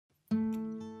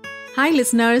Hi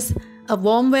listeners, a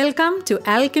warm welcome to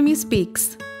Alchemy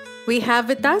Speaks. We have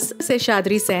with us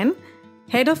Seshadri Sen,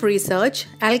 Head of Research,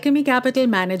 Alchemy Capital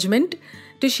Management,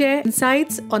 to share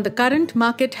insights on the current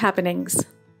market happenings.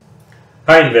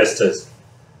 Hi investors.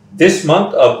 This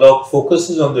month our blog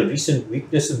focuses on the recent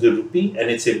weakness in the rupee and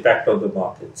its impact on the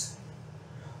markets.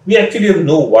 We actually have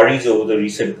no worries over the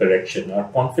recent correction. Our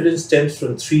confidence stems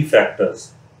from three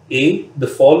factors. A. The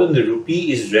fall in the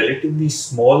rupee is relatively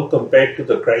small compared to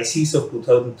the crises of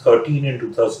 2013 and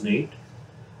 2008.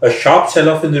 A sharp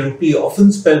sell-off in the rupee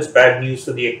often spells bad news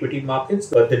for the equity markets,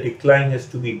 but the decline has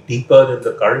to be deeper than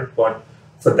the current one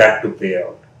for that to play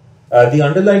out. The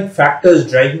underlying factors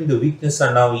driving the weakness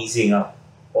are now easing up.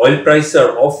 Oil prices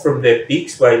are off from their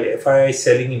peaks while FII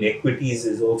selling in equities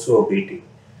is also abating.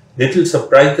 Little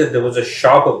surprised that there was a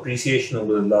sharp appreciation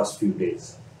over the last few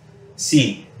days.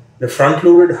 C. The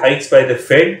front-loaded hikes by the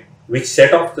Fed, which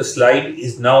set off the slide,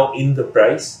 is now in the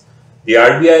price. The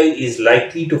RBI is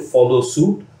likely to follow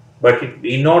suit, but it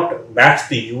may not match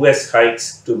the US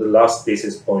hikes to the last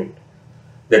basis point.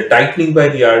 The tightening by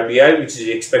the RBI, which is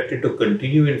expected to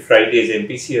continue in Friday's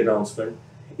MPC announcement,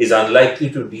 is unlikely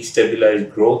to destabilize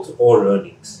growth or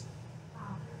earnings.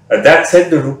 That said,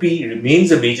 the rupee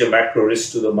remains a major macro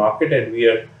risk to the market and we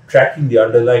are tracking the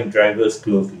underlying drivers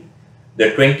closely.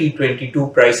 The 2022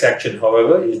 price action,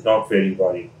 however, is not very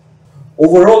worrying.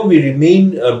 Overall, we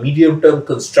remain medium-term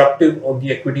constructive on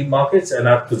the equity markets and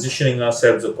are positioning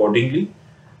ourselves accordingly.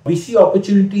 We see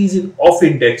opportunities in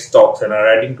off-index stocks and are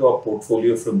adding to our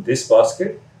portfolio from this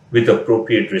basket with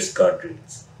appropriate risk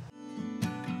guardrails.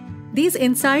 These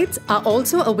insights are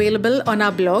also available on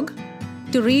our blog.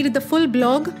 To read the full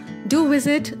blog, do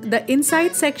visit the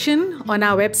Insights section on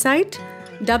our website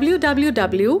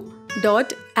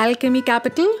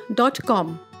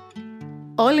www.alchemycapital.com.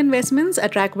 All investments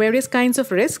attract various kinds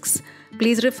of risks.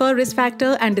 Please refer risk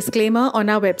factor and disclaimer on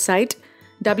our website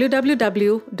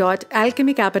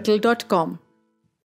www.alchemycapital.com.